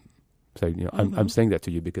that say, mm-hmm. I'm saying that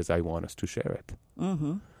to you because I want us to share it.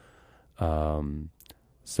 Mm-hmm.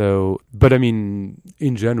 But I mean,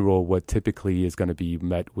 in general, what typically is going to be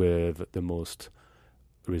met with the most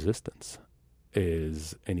resistance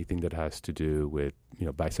is anything that has to do with,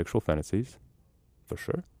 bisexual fantasies, for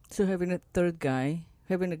sure. So having a third guy.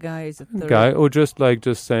 Having a guy is a third guy, or just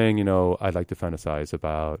saying, I'd like to fantasize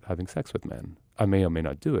about having sex with men. I may or may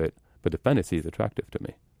not do it, but the fantasy is attractive to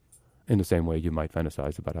me. In the same way you might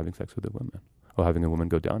fantasize about having sex with a woman, or having a woman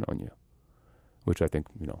go down on you, which I think,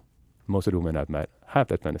 most of the women I've met have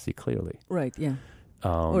that fantasy clearly. Right, yeah.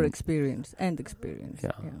 Or experience.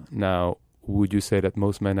 Yeah. Now, would you say that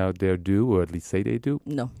most men out there do, or at least say they do?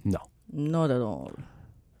 No. No. Not at all.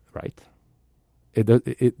 Right.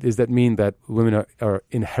 Does that mean that women are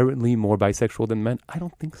inherently more bisexual than men? I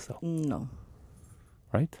don't think so. No.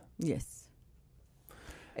 Right? Yes.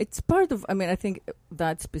 It's part of, I think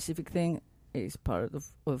that specific thing is part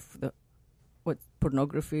of what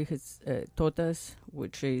pornography has taught us,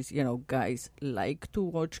 which is, guys like to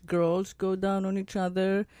watch girls go down on each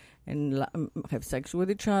other and have sex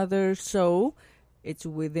with each other. So it's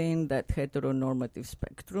within that heteronormative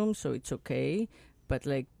spectrum, so it's okay. But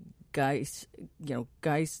like guys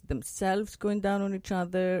themselves going down on each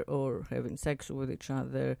other or having sex with each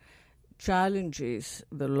other challenges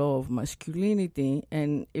the law of masculinity.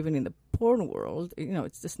 And even in the porn world,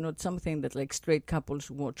 it's just not something that like straight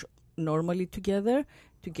couples watch normally together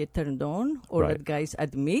to get turned on, or Right. that guys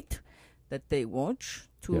admit that they watch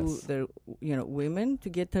to Yes. their women to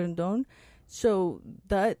get turned on. So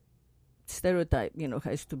that stereotype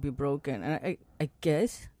has to be broken. And I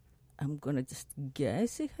guess I'm gonna just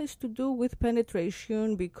guess it has to do with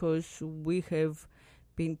penetration, because we have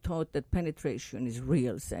been taught that penetration is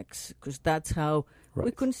real sex, because that's how we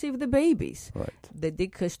Right. conceive the babies. Right. The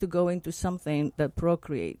dick has to go into something that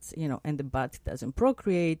procreates, and the butt doesn't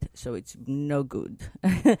procreate, so it's no good.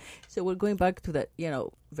 So we're going back to that,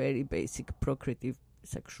 very basic procreative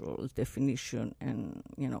sexual definition, and,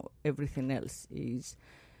 everything else is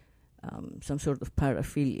some sort of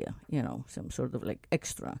paraphilia, some sort of like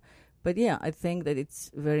extra. But yeah, I think that it's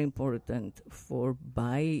very important for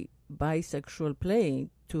bisexual play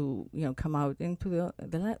to, come out into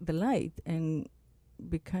the light and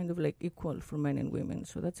be kind of like equal for men and women.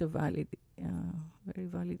 So that's a very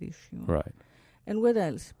valid issue. Right. And what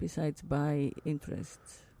else besides bi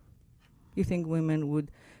interests? You think women would,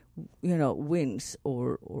 wince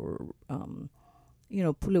or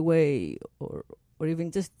pull away or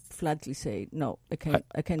even just flatly say, no, I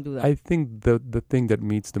can't do that? I think the thing that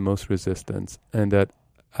meets the most resistance, and that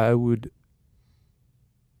I would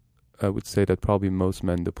say that probably most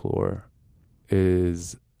men deplore,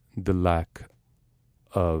 is the lack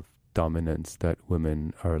of dominance that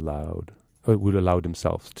women are allowed, or would allow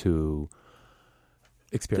themselves to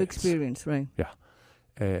experience. To experience, right.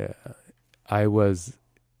 I was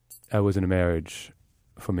in a marriage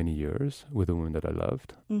for many years with a woman that I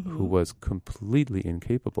loved, Mm-hmm. who was completely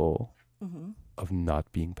incapable Mm-hmm. of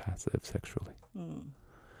not being passive sexually. Mm.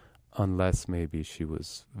 Unless maybe she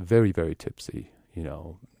was very, very tipsy,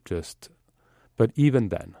 but even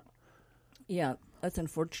then. Yeah, that's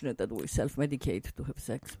unfortunate that we self-medicate to have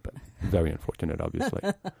sex, but Very unfortunate, obviously.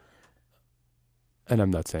 And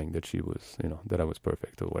I'm not saying that she was, that I was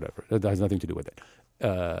perfect or whatever. That has nothing to do with it.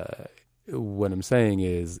 What I'm saying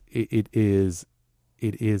is, it is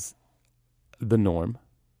the norm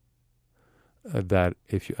that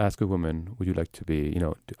if you ask a woman, would you like to be,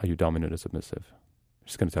 are you dominant or submissive?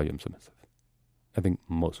 She's going to tell you I'm submissive. I think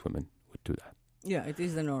most women would do that. yeah, it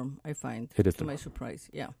is the norm, I find. It is to the my norm. surprise,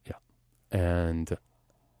 yeah. And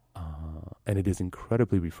it is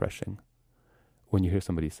incredibly refreshing when you hear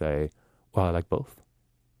somebody say, well, I like both.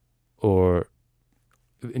 Or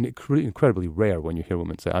incredibly rare when you hear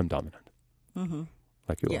women say, I'm dominant. Mm-hmm.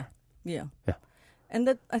 Like you Yeah. are. Yeah. Yeah. And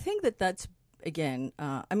that I think that's, again,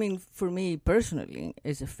 for me personally,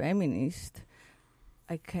 as a feminist,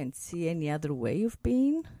 I can't see any other way of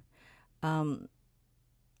being. I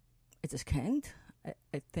just can't.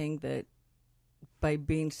 I think that by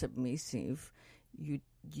being submissive,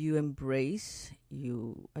 you embrace,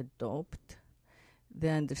 you adopt the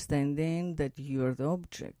understanding that you are the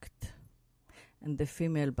object. And the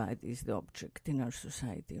female body is the object in our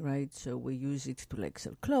society, right? So we use it to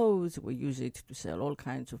sell clothes, we use it to sell all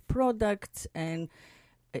kinds of products, and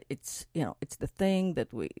it's the thing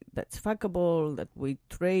that's fuckable, that we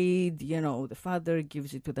trade. The father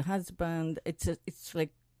gives it to the husband. It's like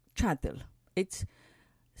chattel. It's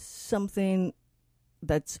something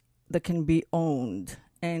that can be owned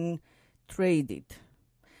and traded.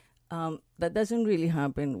 That doesn't really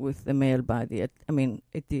happen with the male body. It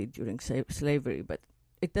did during slavery, but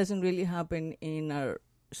it doesn't really happen in our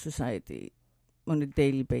society on a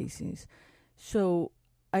daily basis. So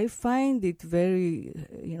I find it very,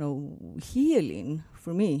 healing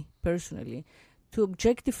for me personally to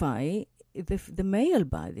objectify the male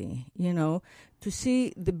body, to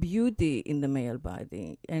see the beauty in the male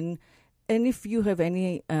body. And if you have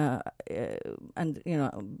any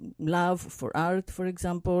love for art, for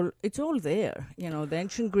example, it's all there. The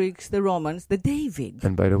ancient Greeks, the Romans, the David.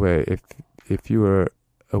 And by the way, if you are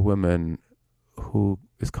a woman who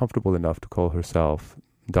is comfortable enough to call herself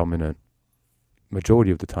dominant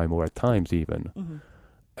majority of the time, or at times even, Mm-hmm.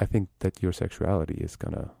 I think that your sexuality is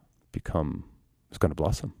going to to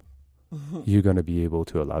blossom. You're going to be able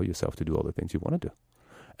to allow yourself to do all the things you want to do.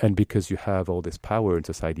 And because you have all this power in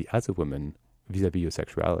society as a woman vis-a-vis your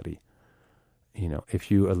sexuality,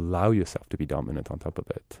 if you allow yourself to be dominant on top of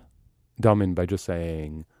it, dominant by just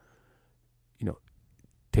saying,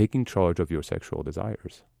 taking charge of your sexual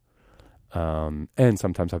desires, and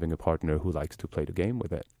sometimes having a partner who likes to play the game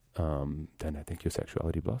with it, then I think your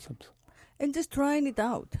sexuality blossoms. And just trying it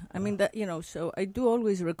out. I mean, that, so I do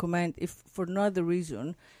always recommend, if for no other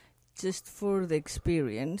reason, just for the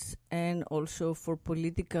experience and also for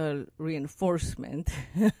political reinforcement,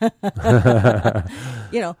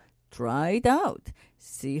 try it out.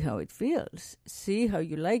 See how it feels. See how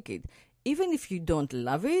you like it. Even if you don't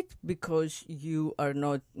love it because you are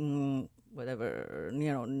not,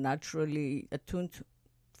 naturally attuned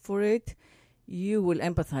for it, you will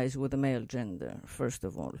empathize with the male gender, first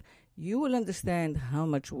of all. You will understand how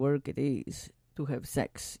much work it is to have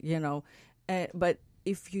sex, but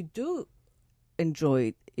if you do enjoy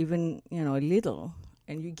it, even, a little,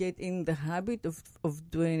 and you get in the habit of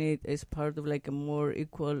doing it as part of like a more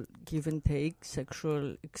equal give and take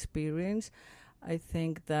sexual experience, I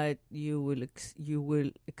think that you will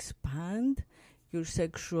expand your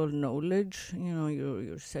sexual knowledge,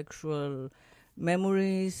 your sexual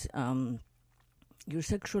memories, your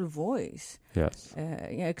sexual voice. Yes.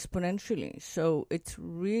 Exponentially. So it's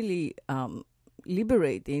really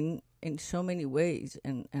liberating in so many ways,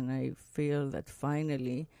 and I feel that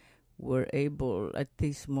finally we're able at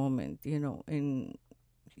this moment, in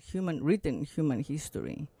written human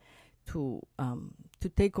history, to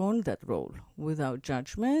take on that role without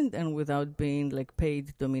judgment and without being like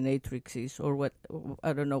paid dominatrixes or what,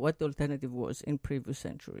 I don't know what the alternative was in previous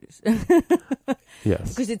centuries. Yes,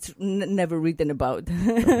 because it's never written about.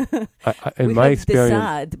 In my experience, the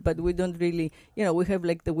sad, but we don't really, we have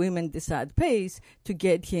like the women the sad pays to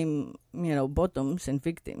get him, bottoms and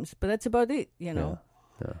victims, but that's about it. Yeah.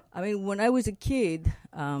 I mean, when I was a kid,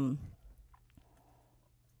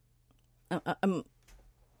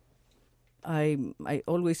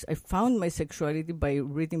 I found my sexuality by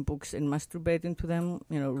reading books and masturbating to them,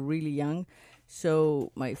 really young.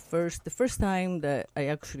 So the first time that I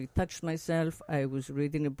actually touched myself, I was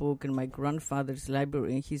reading a book in my grandfather's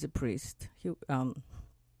library. He's a priest, kind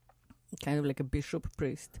of like a bishop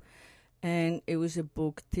priest. And it was a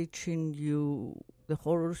book teaching you the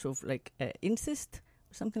horrors of like incest,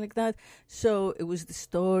 something like that. So it was the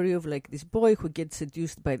story of like this boy who gets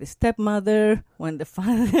seduced by the stepmother when the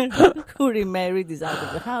father who remarried is out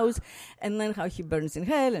of the house, and then how he burns in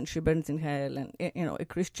hell and she burns in hell, and a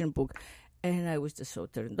Christian book. And I was just so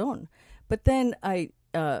turned on. But then I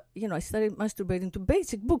started masturbating to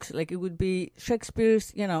basic books, like it would be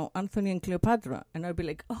Shakespeare's, Antony and Cleopatra, and I'd be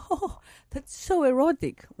like, oh, that's so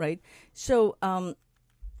erotic, right? So,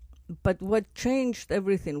 but what changed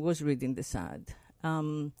everything was reading the Sad.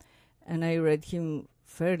 And I read him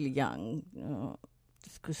fairly young,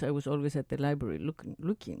 just because I was always at the library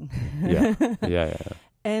looking. Yeah.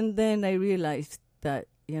 And then I realized that,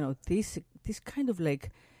 this kind of like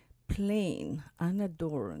plain,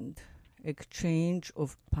 unadorned exchange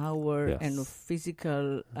of power and of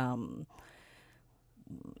physical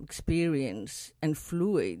experience and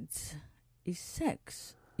fluids is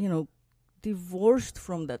sex, divorced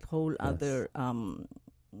from that whole other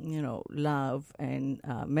love and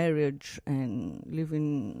marriage and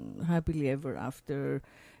living happily ever after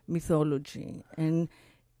mythology. And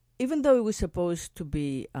even though it was supposed to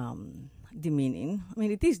be demeaning, I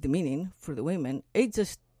mean, it is demeaning for the women, it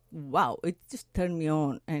just turned me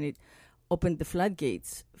on, and it opened the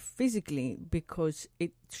floodgates physically, because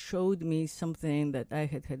it showed me something that I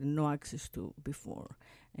had no access to before.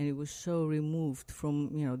 And it was so removed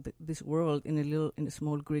from, this world in a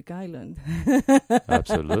small Greek island.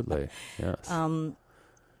 Absolutely, yes.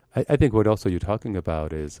 I think what also you're talking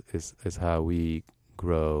about is how we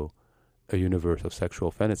grow a universe of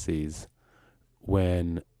sexual fantasies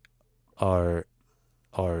when our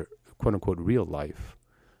quote unquote real life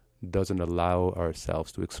doesn't allow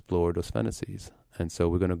ourselves to explore those fantasies. And so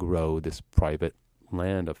we're going to grow this private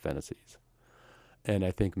land of fantasies. And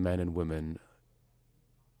I think men and women,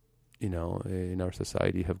 in our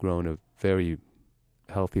society have grown a very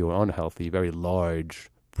healthy or unhealthy, very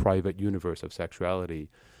large private universe of sexuality.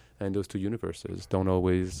 And those two universes don't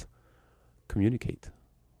always communicate.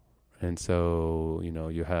 And so,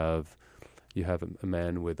 you have a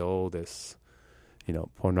man with all this,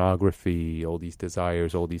 pornography, all these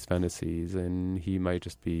desires, all these fantasies, and he might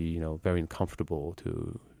just be, very uncomfortable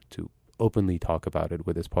to openly talk about it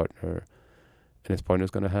with his partner, and his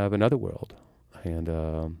partner's going to have another world. And,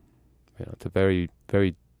 it's a very,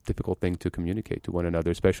 very difficult thing to communicate to one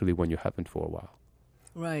another, especially when you haven't for a while.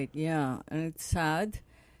 Right, yeah. And it's sad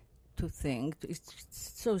to think, it's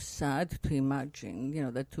so sad to imagine,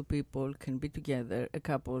 that two people can be together, a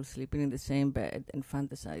couple sleeping in the same bed and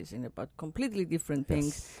fantasizing about completely different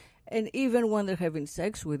things. And even when they're having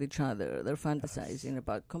sex with each other, they're fantasizing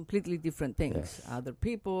about completely different things. Other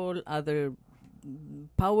people, other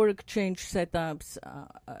power exchange setups.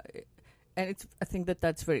 And I think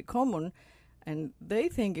that's very common. And they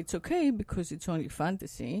think it's okay because it's only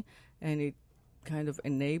fantasy, and it kind of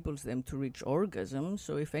enables them to reach orgasm.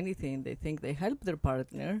 So if anything, they think they help their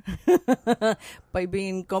partner by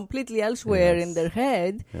being completely elsewhere in their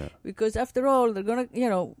head, because after all, they're going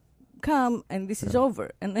to, come and this is over.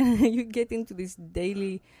 And then you get into this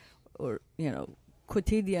daily or,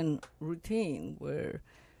 quotidian routine where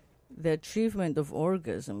the achievement of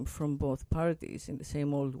orgasm from both parties in the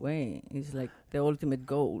same old way is like the ultimate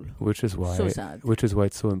goal. Which is why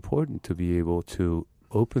it's so important to be able to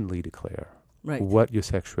openly declare what your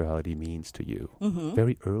sexuality means to you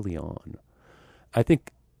very early on. I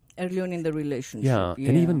think early on in the relationship. Yeah,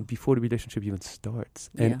 and even before the relationship even starts.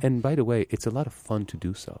 And by the way, it's a lot of fun to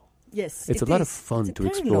do so. Yes, it's a lot of fun to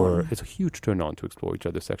explore. It's a huge turn on to explore each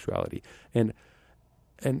other's sexuality. And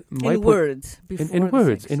my in words,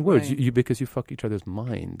 you because you fuck each other's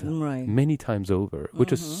mind many times over,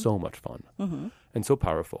 which is so much fun and so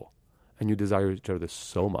powerful, and you desire each other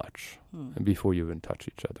so much before you even touch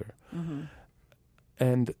each other,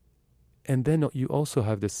 and then you also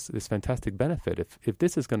have this fantastic benefit. If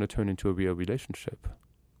this is going to turn into a real relationship,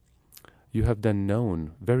 you have then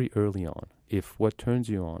known very early on if what turns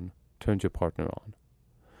you on turns your partner on.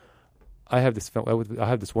 I have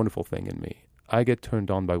this wonderful thing in me. I get turned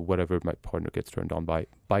on by whatever my partner gets turned on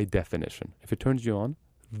by definition. If it turns you on,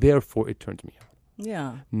 therefore it turns me on.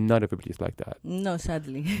 Yeah. Not everybody's like that. No,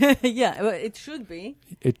 sadly. Yeah, well, it should be.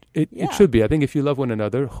 It should be. I think if you love one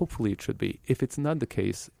another, hopefully it should be. If it's not the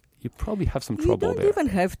case, you probably have some trouble there. You don't even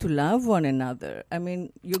have to love one another. I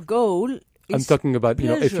mean, your goal is I'm talking about,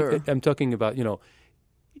 pleasure. I'm talking about,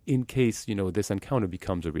 in case, this encounter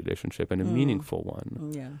becomes a relationship and a meaningful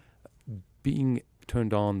one. Yeah. Being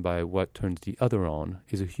turned on by what turns the other on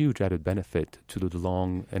is a huge added benefit to the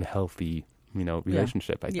long and healthy,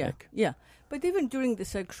 relationship, I think. Yeah. But even during the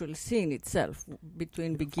sexual scene itself,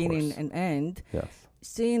 between beginning and end,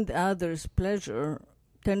 seeing the other's pleasure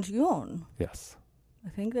turns you on. Yes. I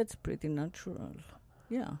think that's pretty natural.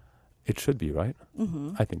 Yeah. It should be, right?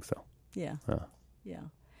 Mm-hmm. I think so. Yeah. Yeah.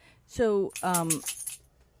 So,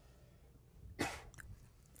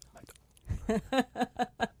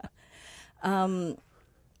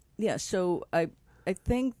 so I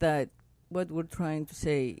think that what we're trying to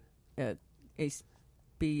say is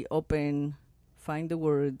be open, find the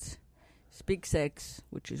words, speak sex,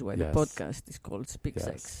 which is why the podcast is called Speak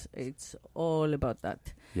Sex. It's all about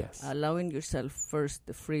that. Yes. Allowing yourself first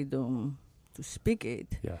the freedom to speak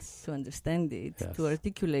it, to understand it, to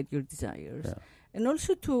articulate your desires. And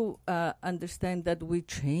also to understand that we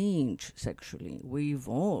change sexually. We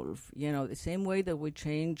evolve, the same way that we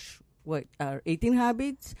change our eating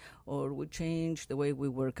habits, or we change the way we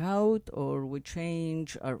work out, or we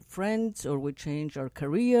change our friends, or we change our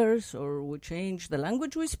careers, or we change the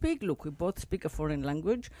language we speak. Look, we both speak a foreign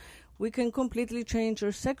language. We can completely change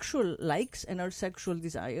our sexual likes and our sexual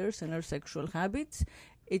desires and our sexual habits.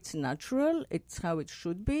 It's natural. It's how it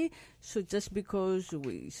should be. So just because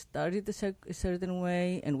we started a certain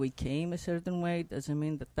way and we came a certain way doesn't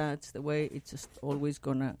mean that that's the way it's just always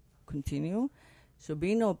going to continue. So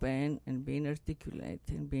being open and being articulate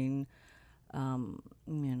and being,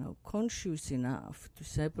 conscious enough to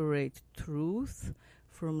separate truth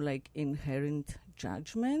from inherent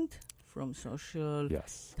judgment, from social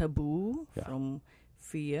taboo, from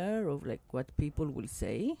fear of what people will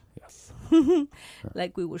say. Yes.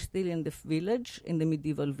 We were still in the village, in the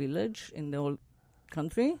medieval village, in the old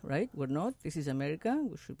country, right? We're not. This is America.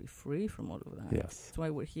 We should be free from all of that. Yes. That's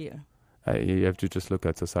why we're here. You have to just look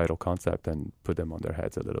at societal concept and put them on their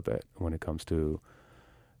heads a little bit when it comes to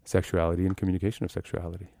sexuality and communication of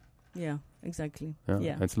sexuality. Yeah, exactly.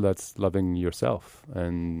 Yeah. And so that's loving yourself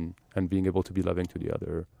and being able to be loving to the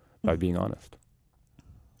other by being honest.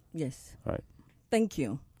 Yes. Right. Thank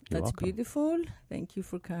you. You're That's welcome. Beautiful. Thank you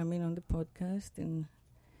for coming on the podcast and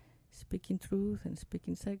speaking truth and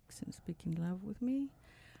speaking sex and speaking love with me.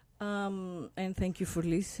 And thank you for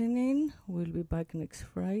listening. We'll be back next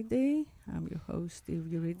Friday. I'm your host,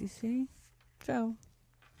 Eurydice. Ciao.